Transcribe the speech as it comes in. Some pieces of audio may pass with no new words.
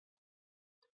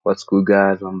What's good,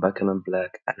 guys? I'm back and I'm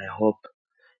black, and I hope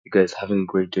you guys having a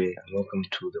great day. And welcome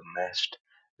to the Mashed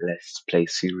Let's Play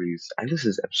series. And this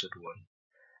is episode one.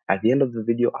 At the end of the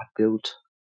video, I built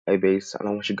a base, and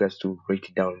I want you guys to rate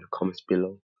it down in the comments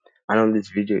below. I know this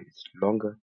video is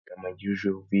longer than my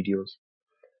usual videos,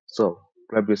 so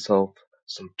grab yourself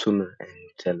some tuna and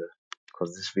Nutella,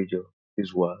 because this video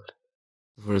is wild.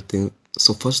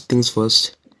 First things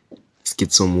first, let's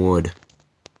get some wood.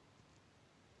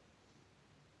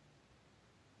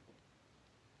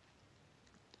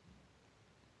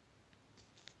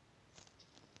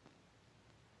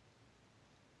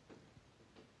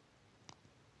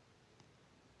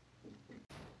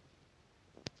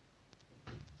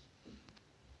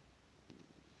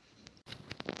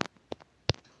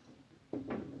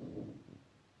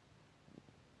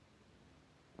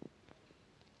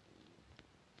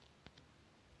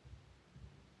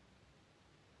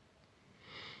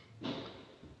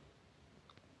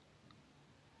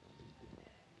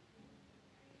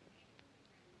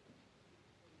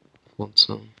 Want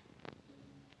some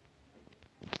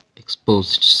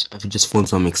exposed? I've just found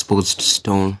some exposed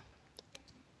stone.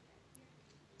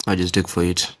 I just dig for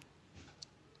it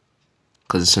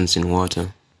because it sends in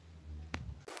water.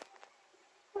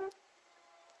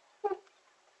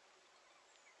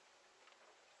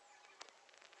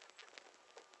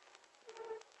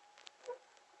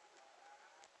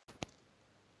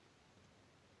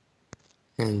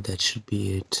 And that should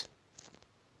be it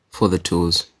for the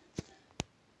tools.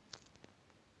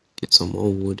 Get some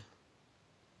more wood.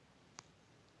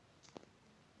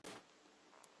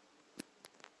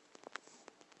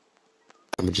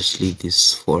 I'm gonna just leave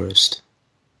this forest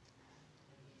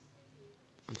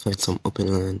and find some open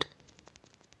land.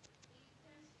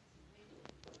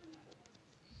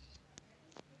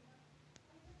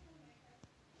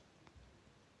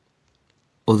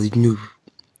 Oh, the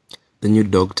new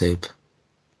dog type.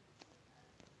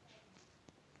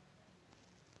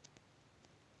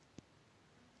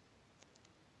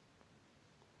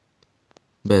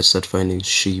 Better start finding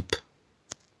sheep.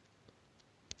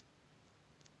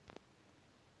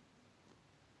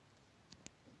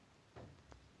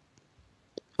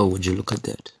 Oh, would you look at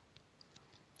that?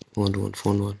 Found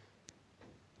one.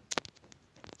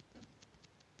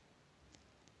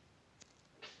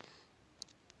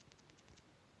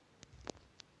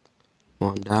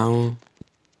 One down.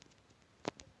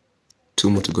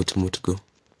 Two more to go.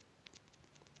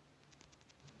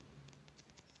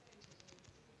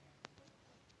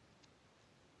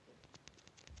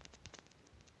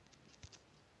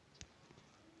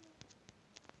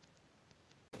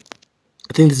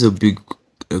 I think this is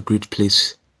a great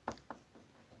place. I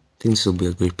think this will be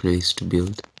a great place to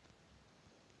build.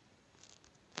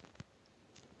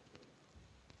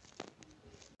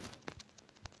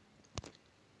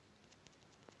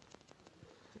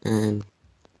 And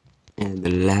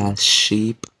the last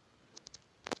sheep.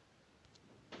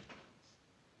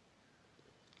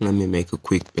 Let me make a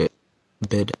quick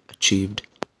bed achieved.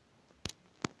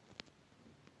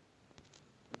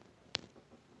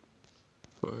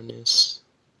 Furnace.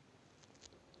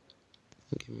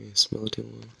 Give me a smelting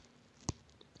one.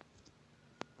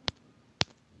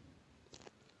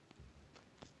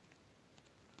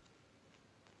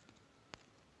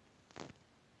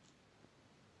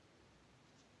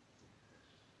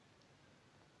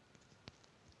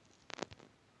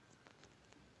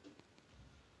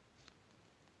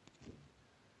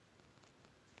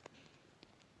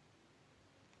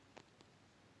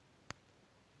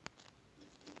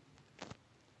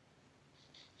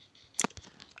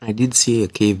 I did see a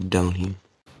cave down here.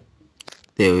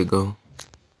 There we go.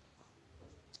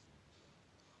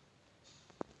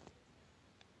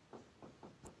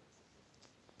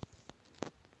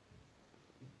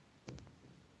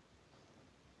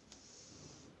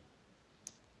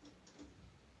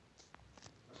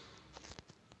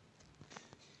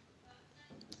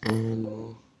 And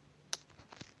more.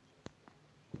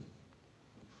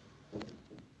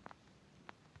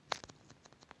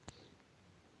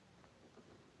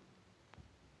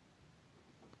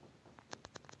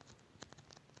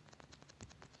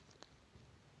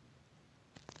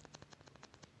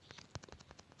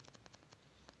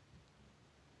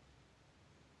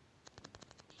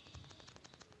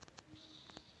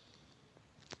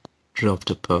 Drop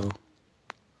the pearl.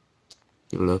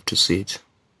 You'll love to see it.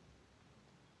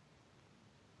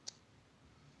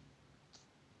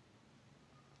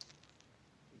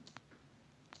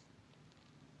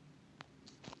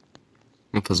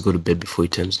 Let's go to bed before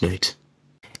it turns night.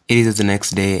 It is the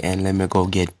next day, and let me go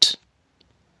get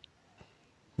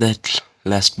that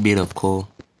last bit of coal.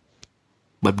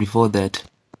 But before that,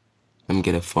 let me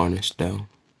get a furnace down.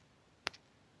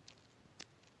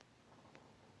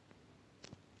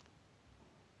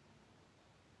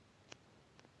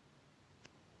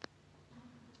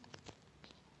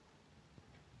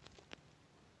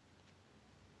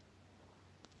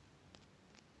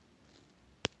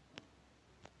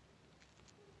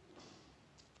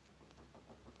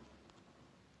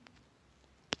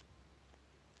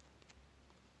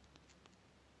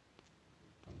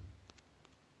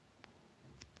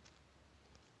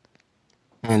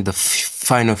 And the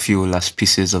final few last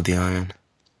pieces of the iron,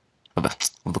 of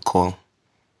the coal.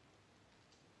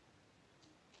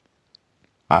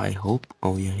 I hope.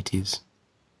 Oh yeah, it is.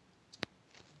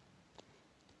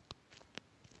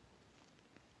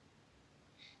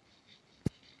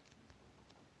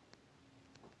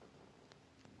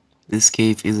 This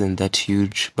cave isn't that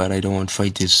huge, but I don't want to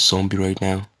fight this zombie right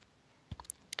now.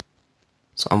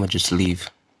 So I'ma just leave.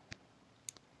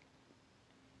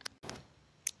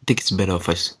 I think it's better if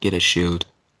I get a shield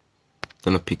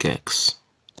than a pickaxe.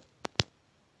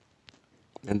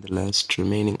 And the last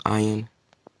remaining iron.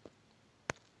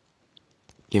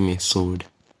 Give me a sword.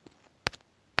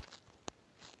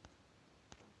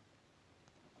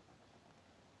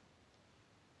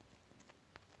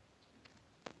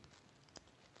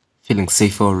 Feeling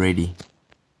safer already.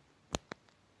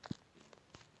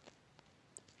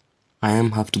 I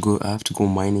have to go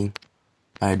mining.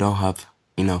 I don't have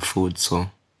enough food, so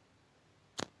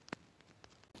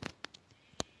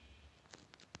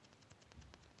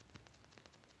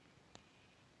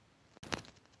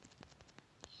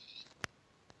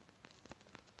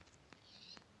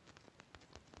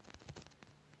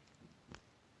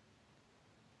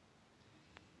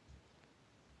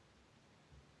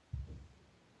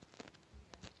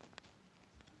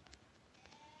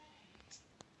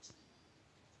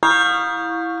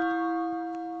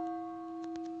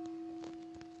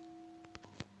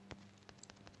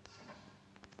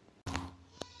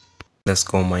let's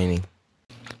go mining.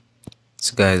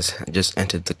 So guys, I just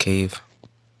entered the cave.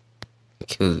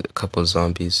 Killed a couple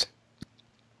zombies.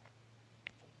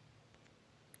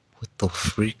 What the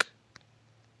freak?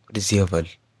 What does he have a...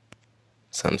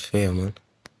 It's unfair, man.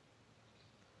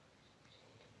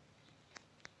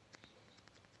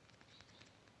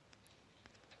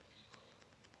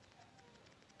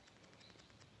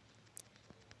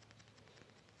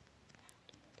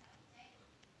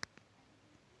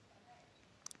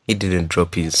 He didn't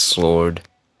drop his sword.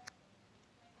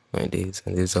 My days,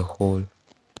 and there's a whole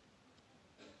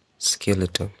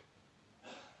skeleton.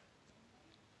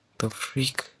 The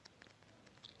freak?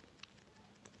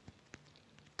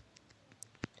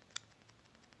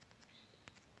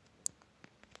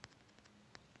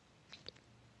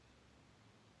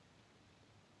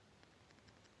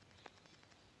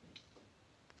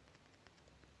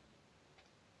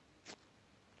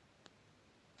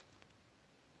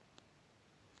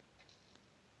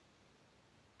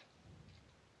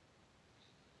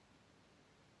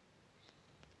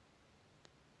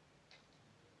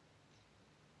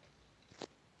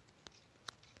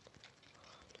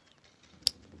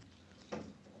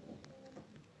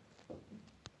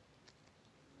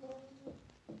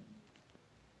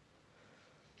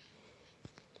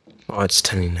 Oh, it's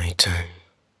turning nighttime.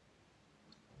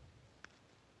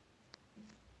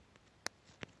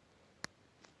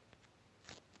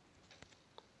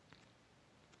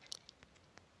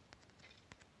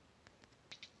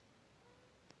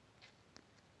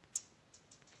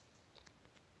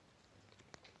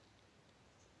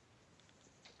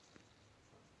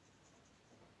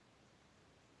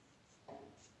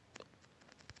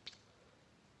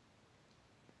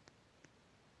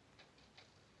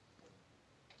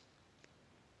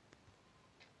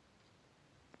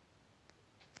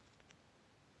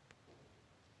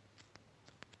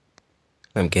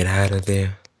 Get out of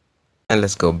there. And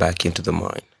let's go back into the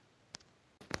mine.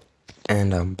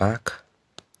 And I'm back.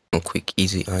 A quick,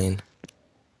 easy iron.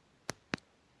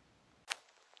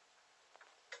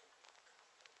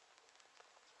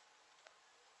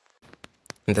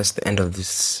 And that's the end of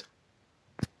this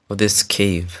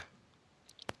cave.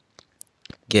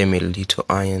 Gave me a little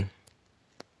iron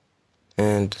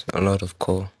and a lot of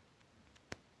coal.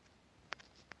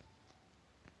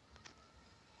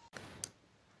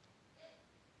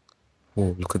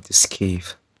 Oh, look at this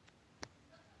cave.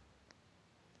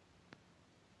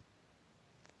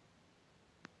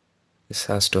 This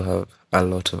has to have a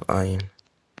lot of iron,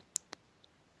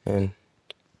 and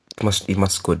it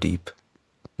must go deep,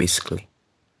 basically.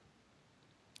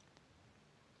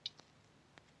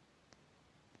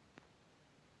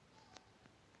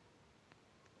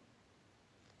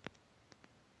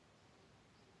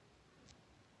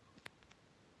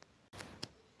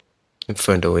 And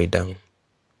find a way down.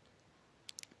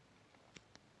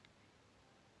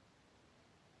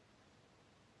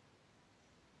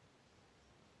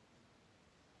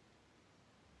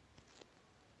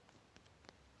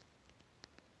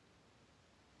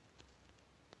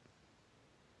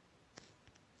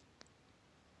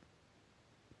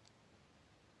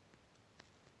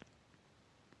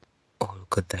 Oh,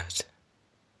 look at that.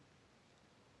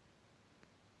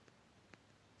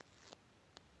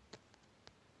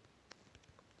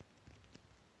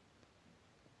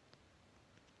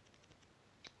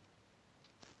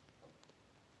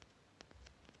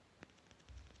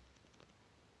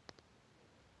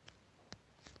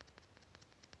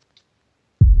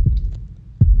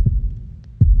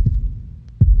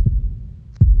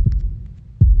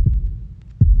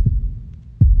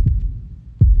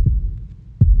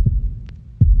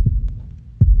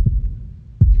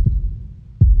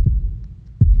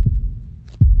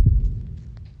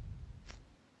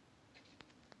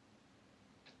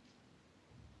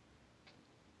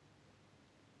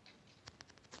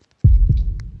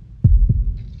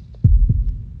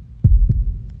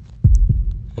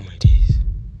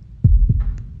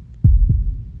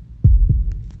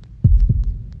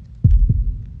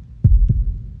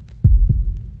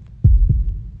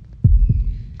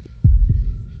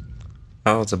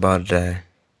 I was about to die.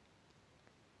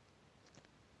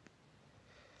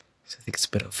 So I think it's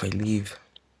better if I leave.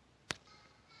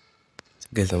 To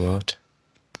get them out.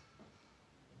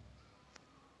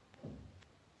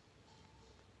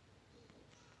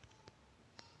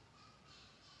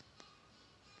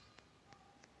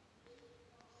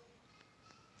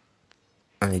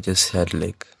 And I just had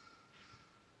like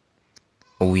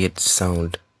a weird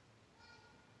sound.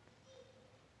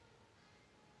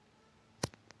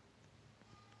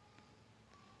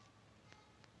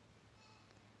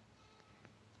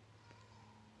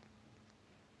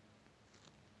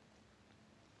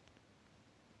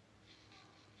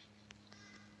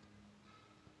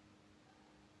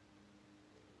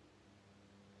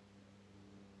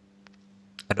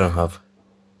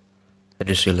 I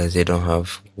just realized I don't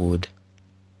have wood.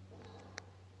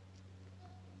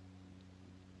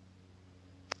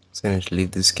 So I need to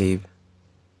leave this cave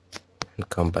and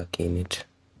come back in it.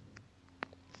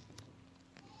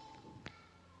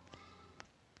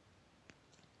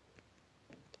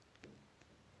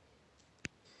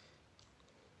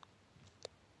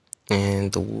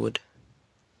 And the wood.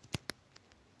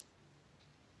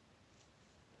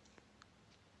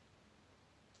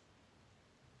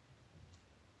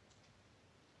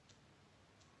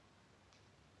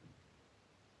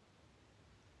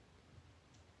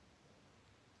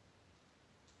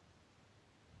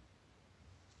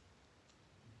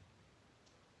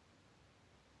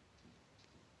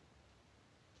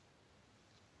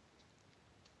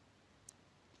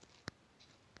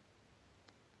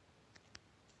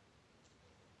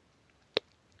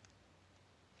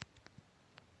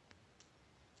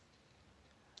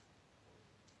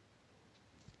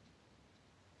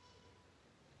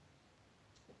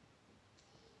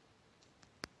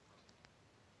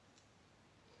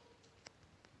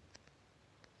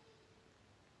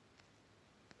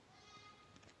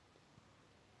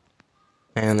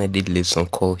 And I did leave some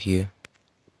coal here.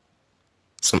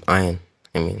 Some iron,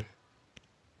 I mean.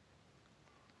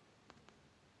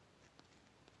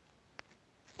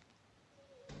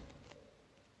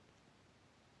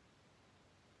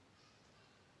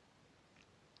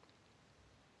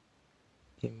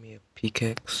 Give me a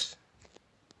pickaxe.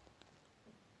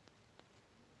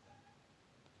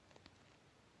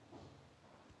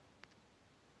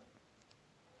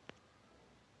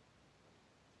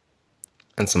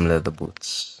 And some leather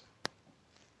boots.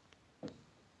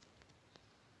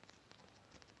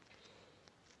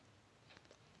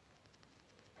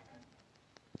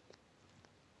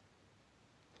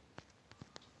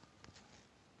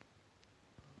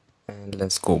 And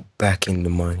let's go back in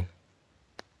the mine.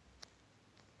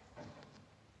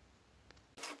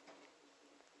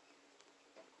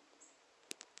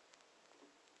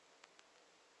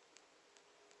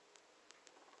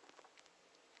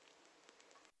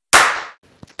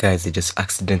 Guys, I just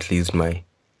accidentally used my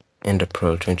ender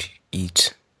pearl trying to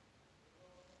eat.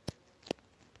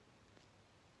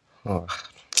 Oh,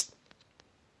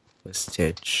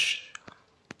 wastage.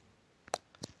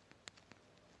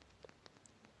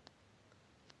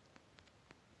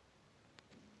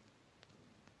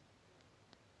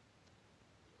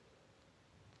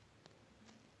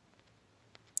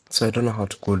 So I don't know how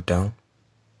to go down.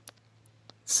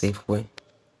 Safe way.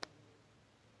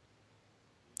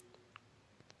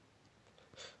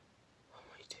 Oh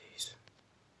my days.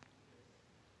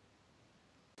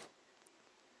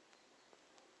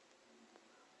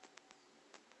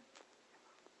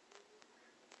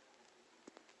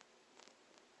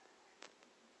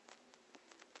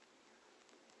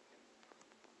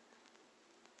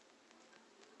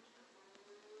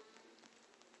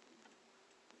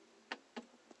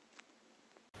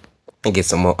 I get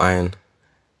some more iron.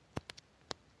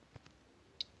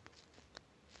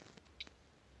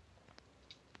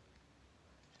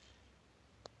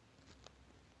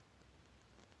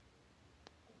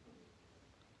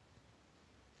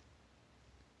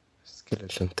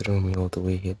 Skeleton threw me all the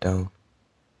way here down.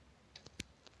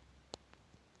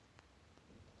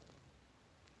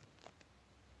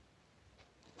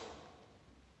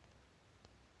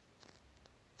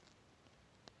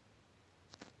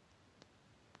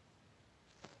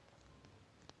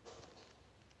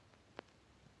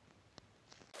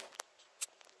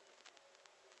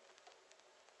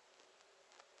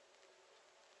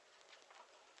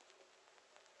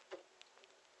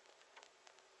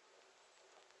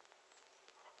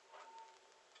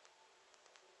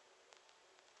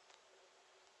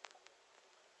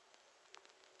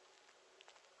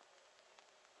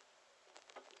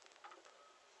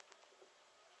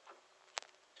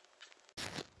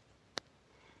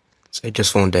 So I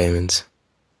just found diamonds.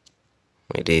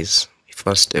 My days. My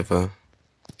first ever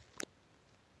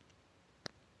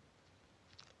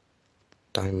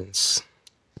diamonds.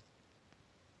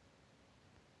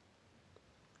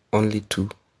 Only 2.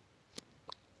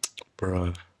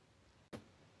 Bruh.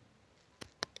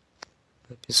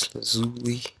 Lapis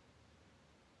lazuli.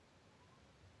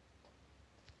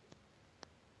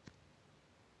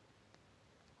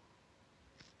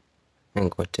 I'm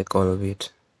gonna take all of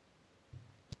it.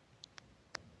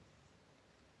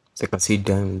 So I can see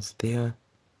diamonds there.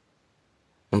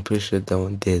 I'm pretty sure that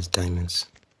one there is diamonds.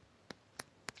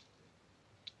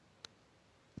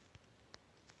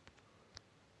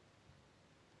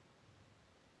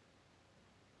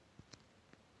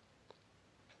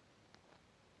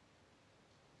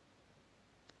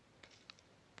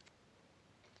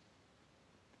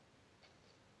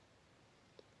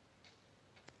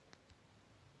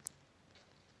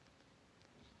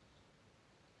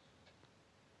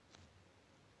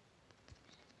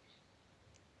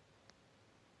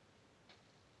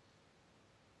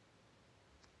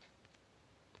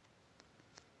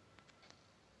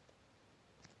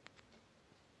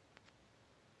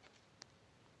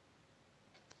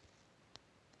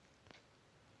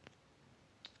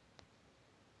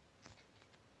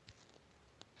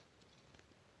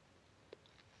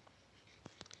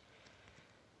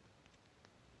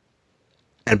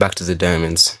 And back to the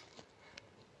diamonds.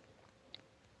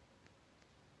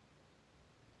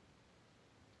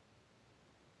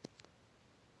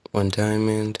 One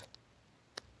diamond.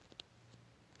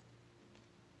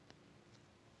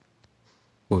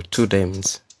 Oh, 2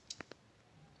 diamonds.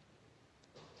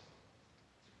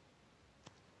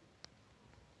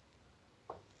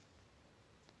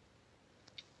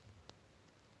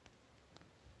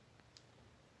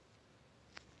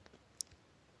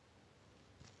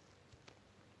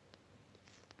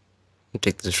 I'll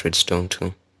take this redstone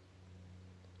too.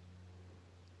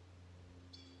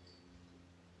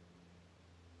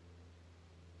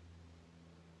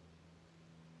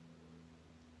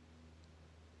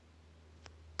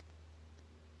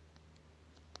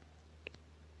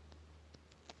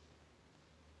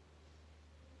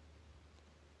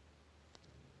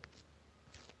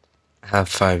 I have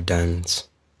 5 diamonds.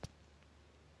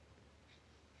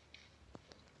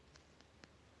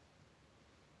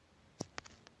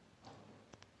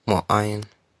 More iron.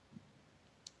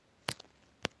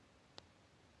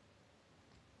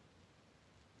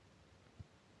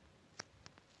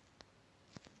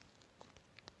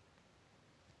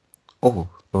 Oh,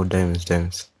 no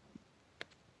diamonds.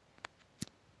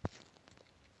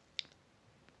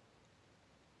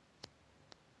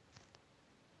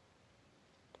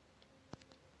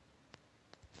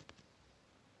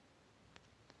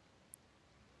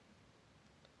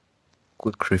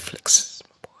 Quick reflexes,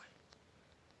 my boy.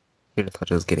 Really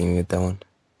thought I was getting with that one.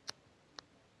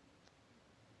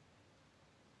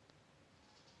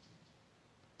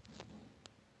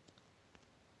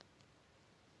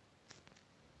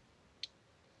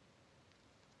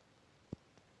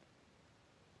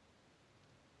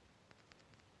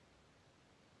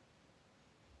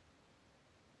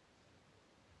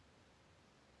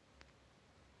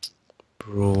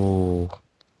 Bro,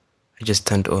 I just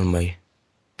turned all my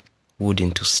wood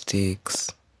into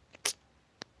sticks.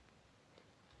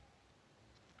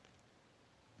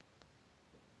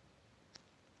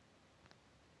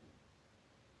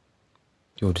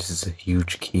 Yo, this is a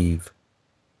huge cave.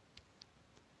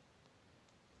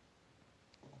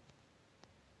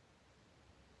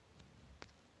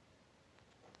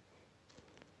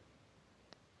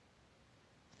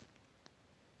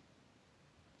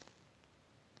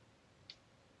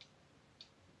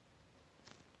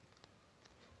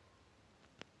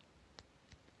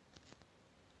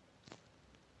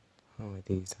 Oh my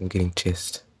days, I'm getting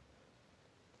chased.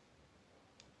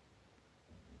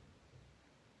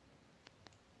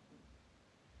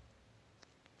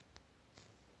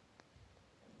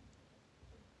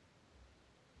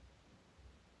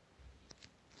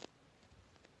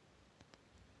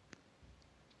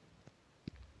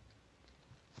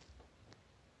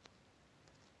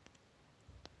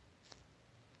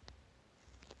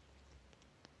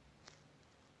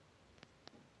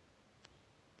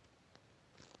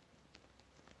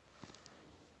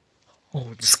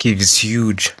 Oh, this cave is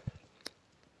huge.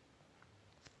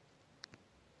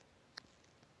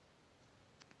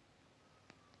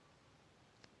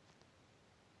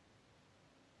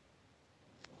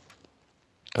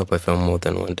 I hope I found more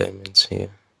than 1 diamond here.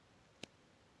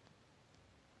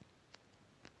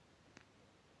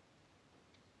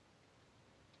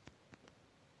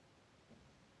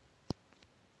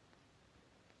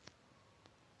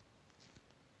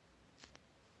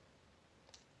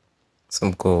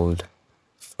 Some gold,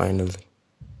 finally.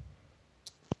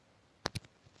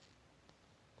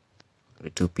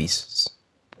 Ready pieces.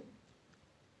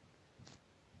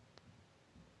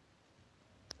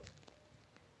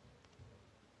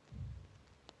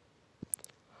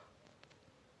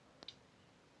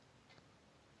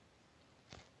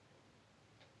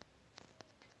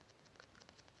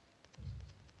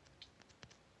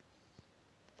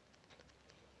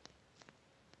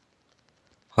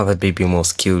 Oh, that baby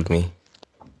almost killed me.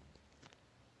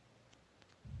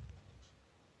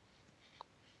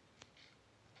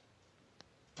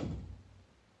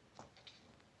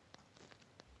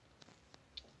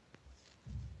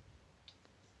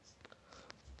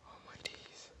 Oh my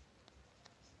days.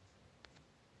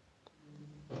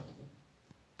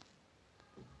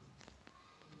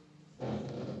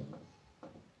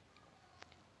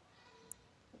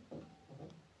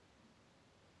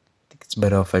 I think it's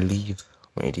better if I leave.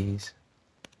 Oh my days.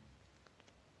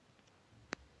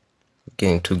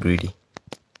 Getting too greedy.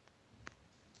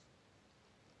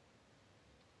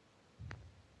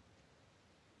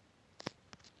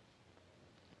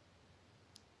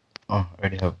 Oh, I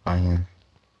already have iron.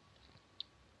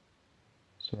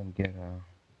 So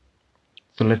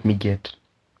let me get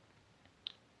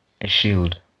a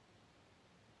shield.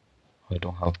 I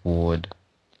don't have wood.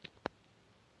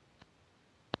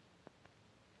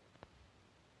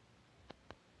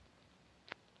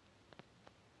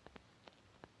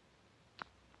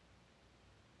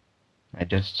 I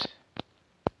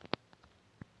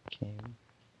came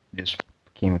just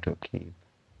came into a cave.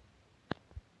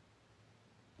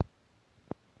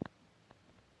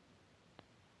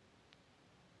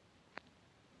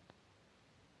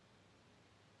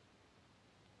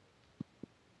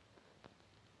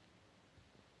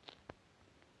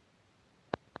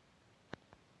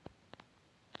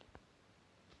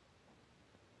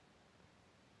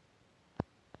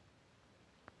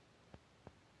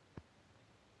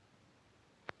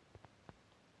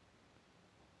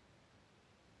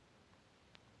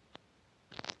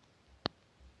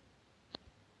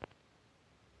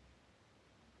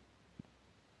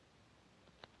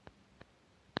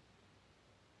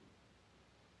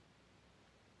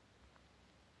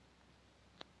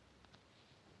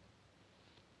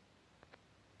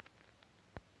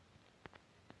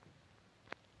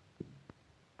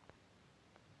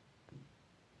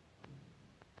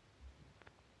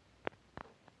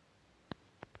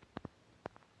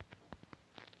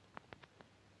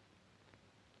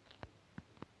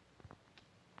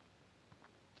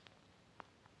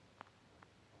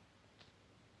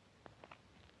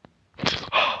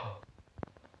 Oh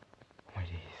my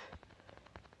days.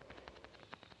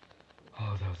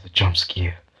 Oh, that was a jump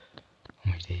scare. Oh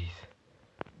my days.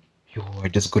 Yo, I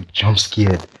just got jump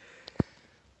scared.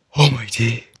 Oh my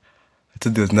day. I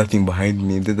thought there was nothing behind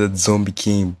me. Then that zombie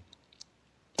came.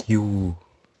 You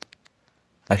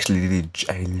actually,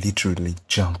 I literally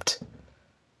jumped.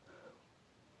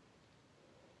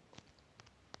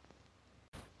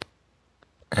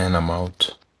 And I'm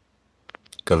out.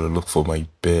 Gotta look for my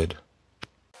bed.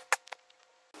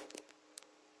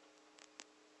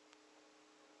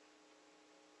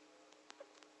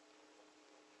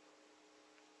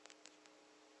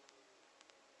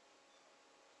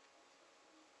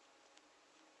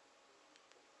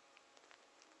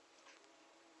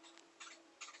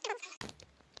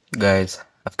 Guys,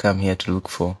 I've come here to look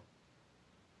for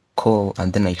coal,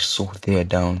 and then I saw there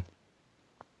down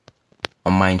a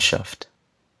mine shaft.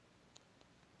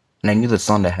 And I knew the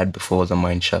sound I had before was a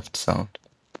mine shaft sound.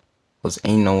 Because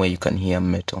ain't no way you can hear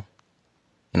metal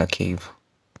in a cave.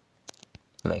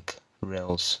 Like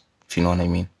rails, if you know what I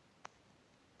mean.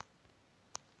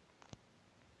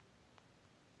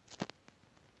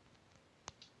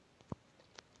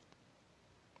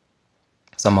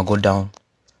 So I'm gonna go down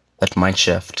that mine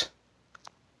shaft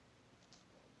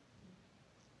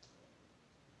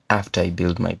after I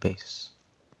build my base.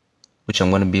 Which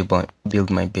I'm gonna build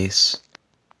my base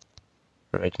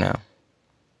right now.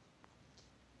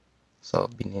 So I'll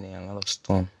be needing a lot of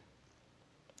stone.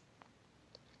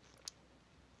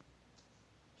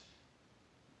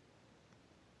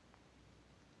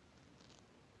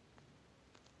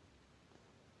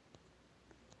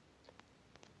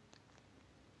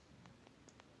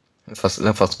 Let's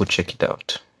first go check it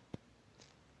out.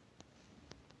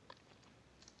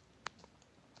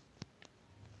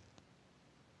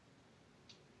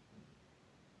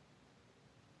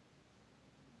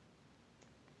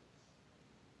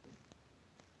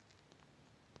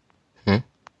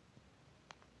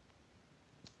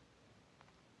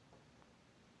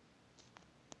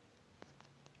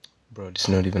 Bro, it's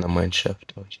not even a mine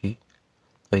shaft. Oh, gee.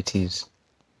 Oh, it is.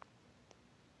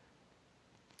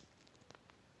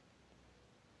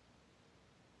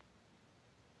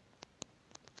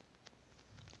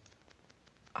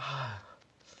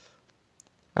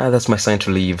 That's my sign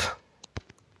to leave.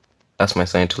 That's my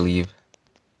sign to leave.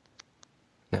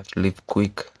 I have to leave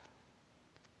quick.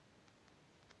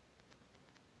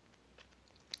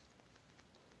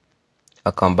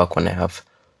 I'll come back when I have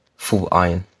full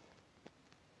iron.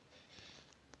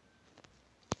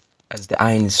 As the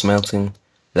iron is smelting,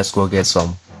 let's go get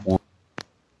some wood.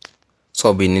 So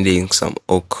I'll be needing some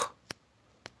oak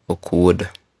wood.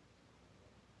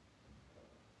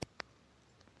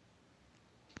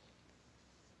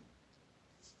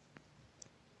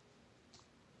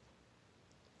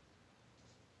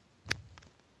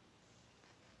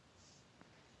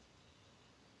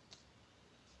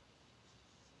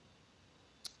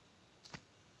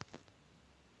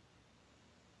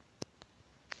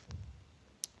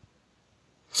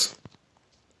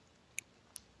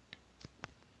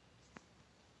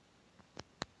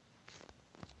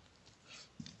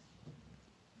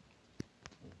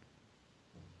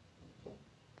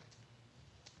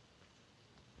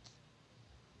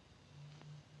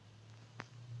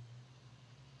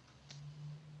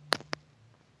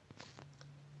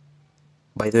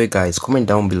 By the way, guys, comment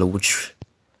down below which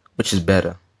is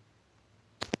better.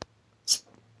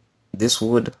 This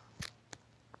wood, I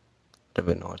don't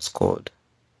even know what it's called.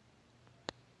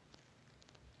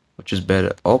 Which is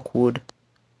better, oak wood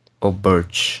or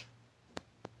birch?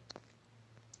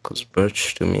 Because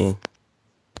birch to me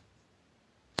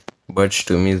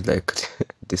is like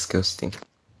disgusting.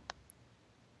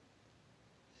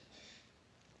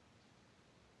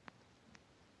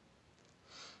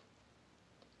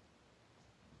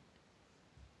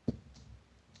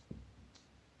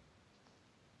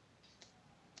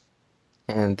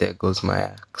 And there goes my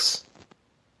axe.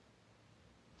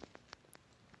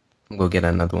 I'm gonna get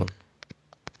another one.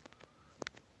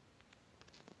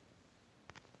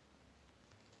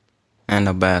 And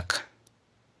I'm back.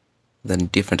 Then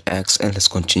different axe, and let's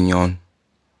continue on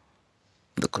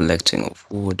the collecting of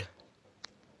wood.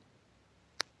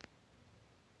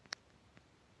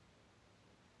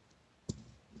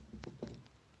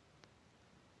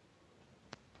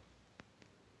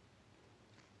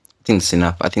 I think that's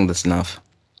enough. I think that's enough.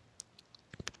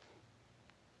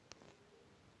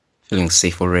 Feeling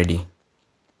safe already.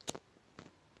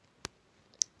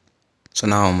 So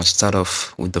now I'm gonna start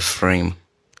off with the frame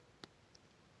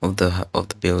of the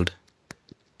build.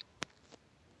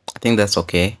 I think that's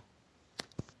okay.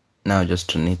 Now just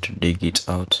to need to dig it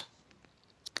out.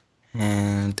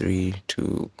 And 3,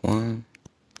 2, 1.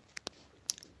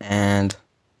 And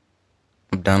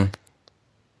I'm done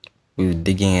with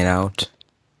digging it out.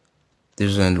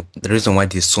 The reason why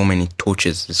there's so many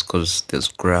torches is because there's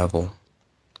gravel.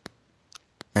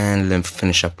 And let me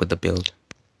finish up with the build.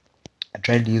 I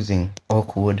tried using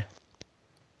oak wood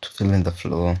to fill in the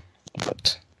floor,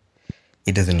 but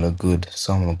it doesn't look good,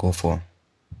 so I'm gonna go for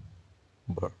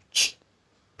birch.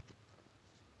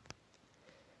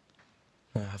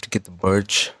 I have to get the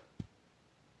birch,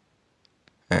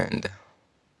 and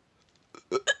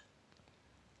it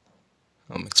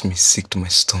makes me sick to my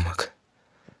stomach,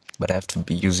 but I have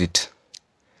to use it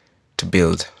to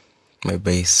build my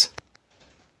base.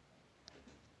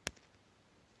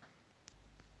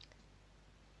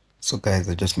 So guys,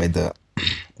 I just made the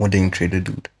wooden trader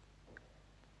dude.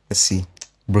 Let's see,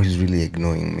 bro is really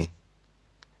ignoring me.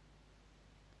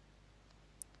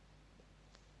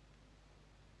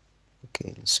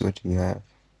 Okay, let's see what you have.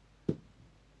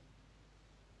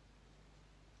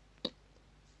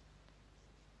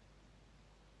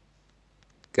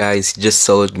 Guys, he just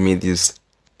sold me these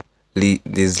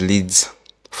leads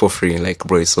for free. Like,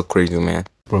 bro, it's so crazy, man.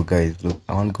 Bro, guys, look,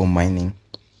 I want to go mining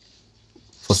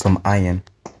for some iron.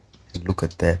 Look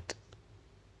at that.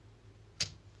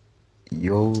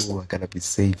 Yo, I gotta be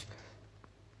safe.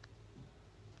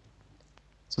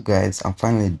 So guys, I'm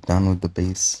finally done with the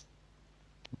base,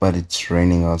 but it's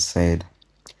raining outside.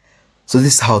 So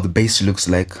this is how the base looks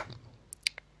like.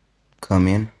 Come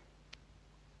in.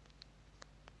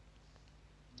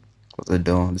 Close the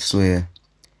door. This is where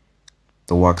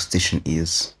the workstation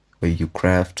is, where you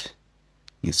craft,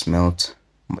 you smelt.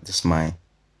 But this is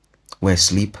where I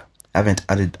sleep. I haven't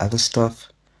added other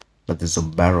stuff, but there's a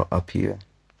barrel up here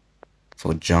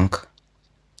for junk.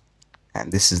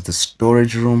 And this is the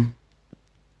storage room.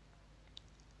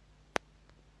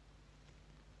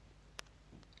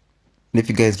 And if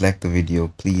you guys like the video,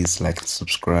 please like and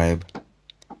subscribe.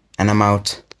 And I'm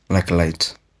out like a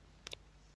light.